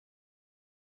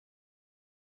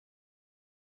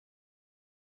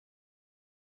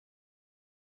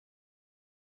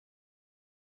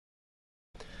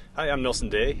Hi, I'm Nelson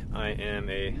Day. I am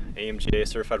a AMGA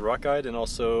certified rock guide and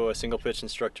also a single pitch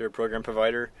instructor program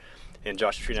provider in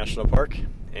Joshua Tree National Park.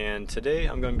 And today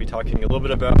I'm going to be talking a little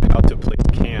bit about how to place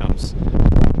cams.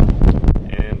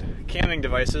 And camming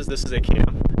devices, this is a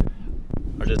cam,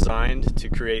 are designed to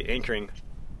create anchoring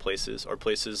places or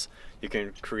places you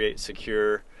can create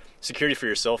security for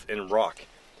yourself in rock.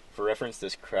 For reference,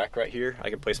 this crack right here,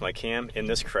 I can place my cam in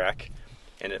this crack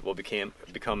and it will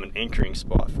become an anchoring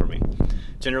spot for me.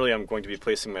 Generally, I'm going to be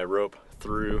placing my rope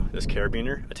through this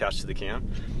carabiner attached to the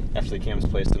cam after the cam is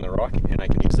placed in the rock, and I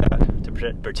can use that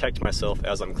to protect myself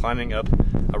as I'm climbing up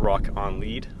a rock on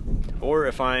lead, or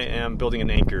if I am building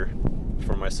an anchor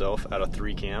for myself out of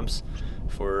 3 cams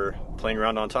for playing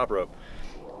around on top rope.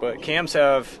 But cams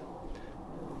have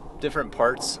different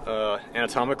parts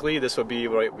anatomically. This would be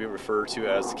what we refer to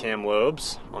as the cam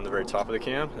lobes on the very top of the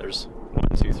cam. There's 1,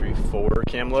 2, 3, 4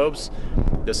 cam lobes.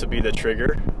 This would be the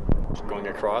trigger going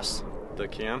across the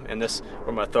cam, and this,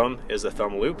 where my thumb is the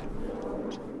thumb loop.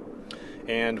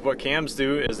 And what cams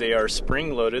do is they are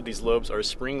spring loaded. These lobes are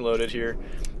spring loaded here,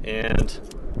 and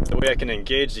the way I can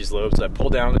engage these lobes, I pull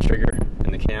down the trigger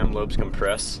and the cam lobes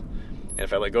compress, and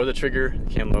if I let go of the trigger, the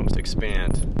cam lobes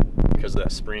expand because of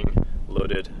that spring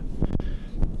loaded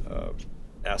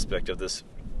aspect of this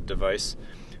device.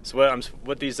 So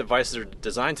what these devices are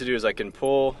designed to do is I can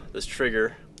pull this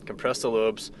trigger, compress the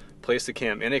lobes, place the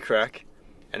cam in a crack,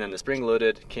 and then the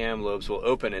spring-loaded cam lobes will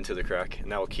open into the crack,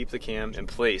 and that will keep the cam in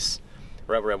place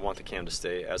right where I want the cam to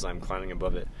stay as I'm climbing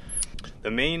above it.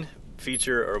 The main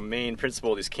feature or main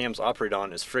principle these cams operate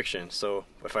on is friction. So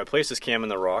if I place this cam in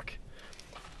the rock,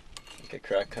 make a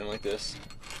crack kind of like this,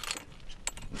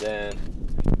 then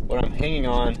what I'm hanging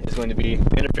on is going to be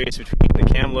the interface between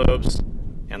the cam lobes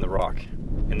and the rock,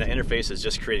 and the interface is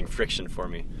just creating friction for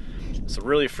me. So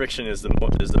really, friction is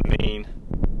the main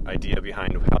idea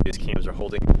behind how these cams are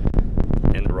holding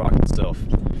in the rock itself.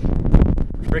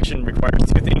 Friction requires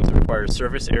 2 things. It requires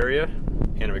surface area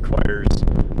and it requires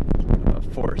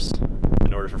force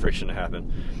in order for friction to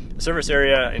happen. The surface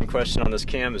area in question on this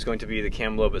cam is going to be the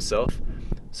cam lobe itself.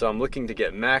 So I'm looking to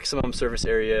get maximum surface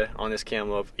area on this cam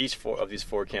lobe, each of these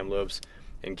 4 cam lobes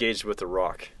engaged with the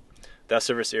rock. That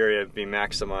surface area being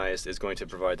maximized is going to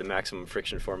provide the maximum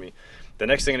friction for me. The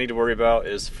next thing I need to worry about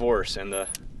is force, and the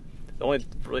only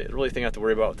really thing I have to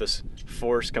worry about with this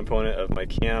force component of my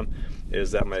cam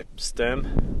is that my stem,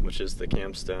 which is the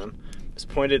cam stem, is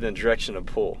pointed in the direction of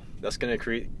pull. That's going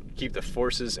to keep the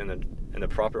forces in the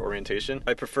proper orientation.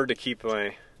 I prefer to keep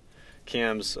my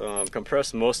cams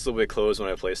compressed most of the way closed when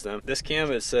I place them. This cam,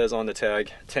 it says on the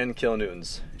tag 10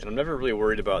 kilonewtons, and I'm never really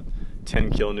worried about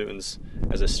 10 kilonewtons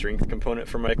as a strength component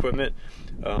for my equipment.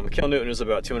 A kilonewton is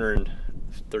about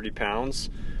 230 pounds.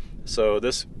 So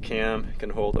this cam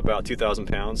can hold about 2,000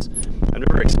 pounds. I'm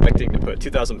never expecting to put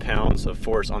 2,000 pounds of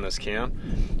force on this cam,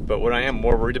 but what I am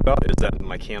more worried about is that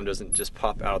my cam doesn't just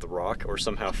pop out of the rock or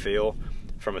somehow fail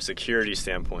from a security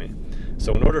standpoint.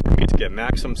 So in order for me to get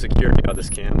maximum security out of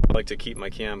this cam, I like to keep my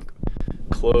cam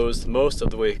closed, most of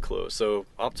the way closed. So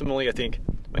optimally, I think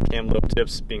my cam lobe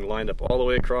tips being lined up all the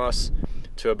way across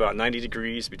to about 90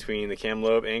 degrees between the cam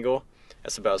lobe angle.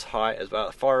 That's about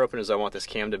as far open as I want this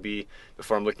cam to be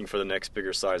before I'm looking for the next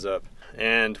bigger size up.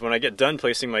 And when I get done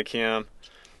placing my cam,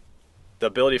 the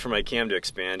ability for my cam to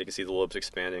expand, you can see the lobes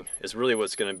expanding, is really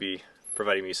what's going to be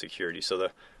providing me security. So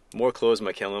the more closed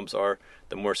my cam lobes are,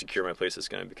 the more secure my place is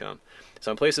going to become.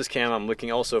 So I'm placing this cam, I'm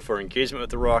looking also for engagement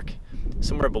with the rock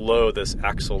somewhere below this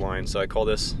axle line. So I call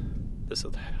this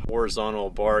horizontal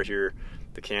bar here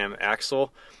the cam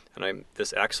axle, and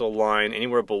this axle line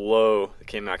anywhere below the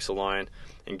cam axle line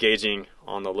engaging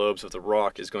on the lobes of the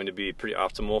rock is going to be pretty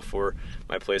optimal for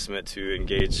my placement to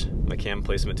engage, my cam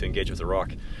placement to engage with the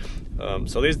rock.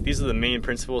 So these are the main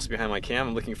principles behind my cam.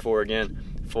 I'm looking for, again,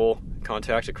 full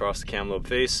contact across the cam lobe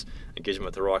face, engagement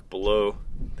with the rock below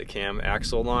the cam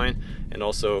axle line, and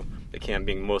also the cam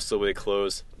being most of the way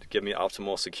closed to give me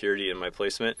optimal security in my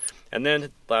placement. And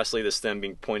then lastly, the stem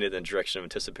being pointed in the direction of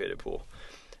anticipated pull.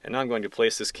 And now I'm going to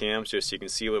place this cam just so you can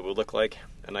see what it would look like,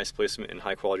 a nice placement in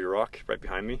high quality rock right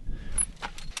behind me.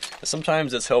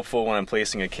 Sometimes it's helpful when I'm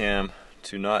placing a cam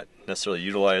to not necessarily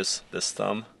utilize this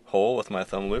thumb hole with my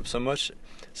thumb loop so much.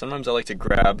 Sometimes I like to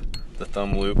grab the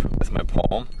thumb loop with my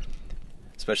palm,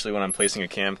 especially when I'm placing a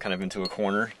cam kind of into a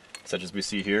corner, such as we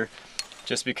see here,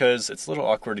 just because it's a little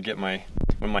awkward to get when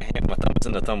my thumb is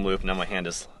in the thumb loop, now my hand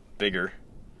is a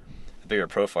bigger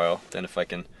profile than if I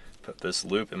can put this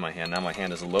loop in my hand. Now my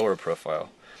hand is a lower profile.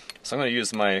 So I'm going to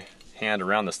use my hand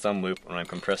around this thumb loop when I'm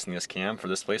compressing this cam for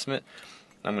this placement.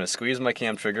 I'm going to squeeze my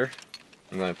cam trigger.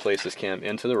 I'm going to place this cam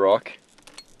into the rock.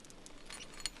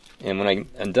 And when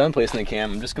I'm done placing the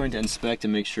cam, I'm just going to inspect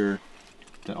and make sure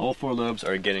that all 4 lobes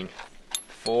are getting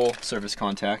full surface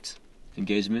contact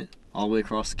engagement all the way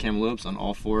across the cam lobes on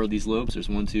all 4 of these lobes. There's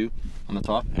 1, 2 on the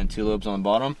top and 2 lobes on the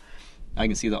bottom. I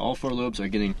can see that all 4 lobes are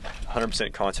getting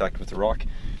 100% contact with the rock.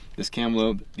 These cam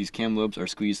lobes are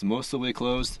squeezed most of the way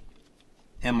closed,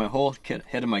 and my whole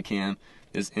head of my cam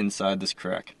is inside this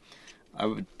crack. I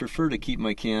would prefer to keep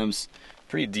my cams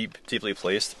pretty deeply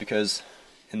placed, because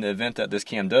in the event that this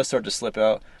cam does start to slip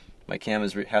out, my cam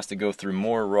has to go through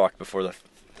more rock before the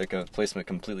placement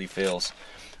completely fails.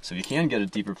 So if you can get a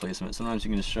deeper placement, sometimes you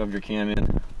can just shove your cam in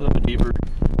a little bit deeper,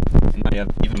 and now you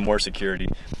have even more security.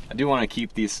 I do want to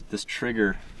keep this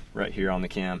trigger right here on the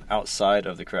cam outside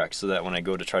of the crack, so that when I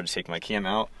go to try to take my cam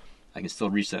out, I can still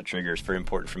reach that trigger. It's very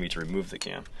important for me to remove the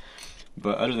cam.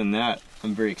 But other than that,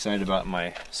 I'm very excited about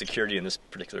my security in this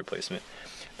particular placement.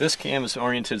 This cam is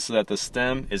oriented so that the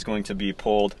stem is going to be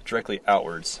pulled directly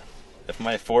outwards. If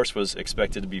my force was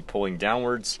expected to be pulling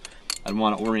downwards, I'd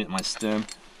want to orient my stem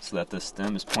so that the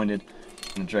stem is pointed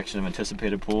in the direction of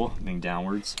anticipated pull, being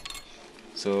downwards.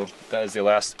 So that is the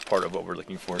last part of what we're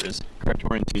looking for, is correct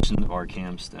orientation of our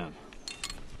cam stem.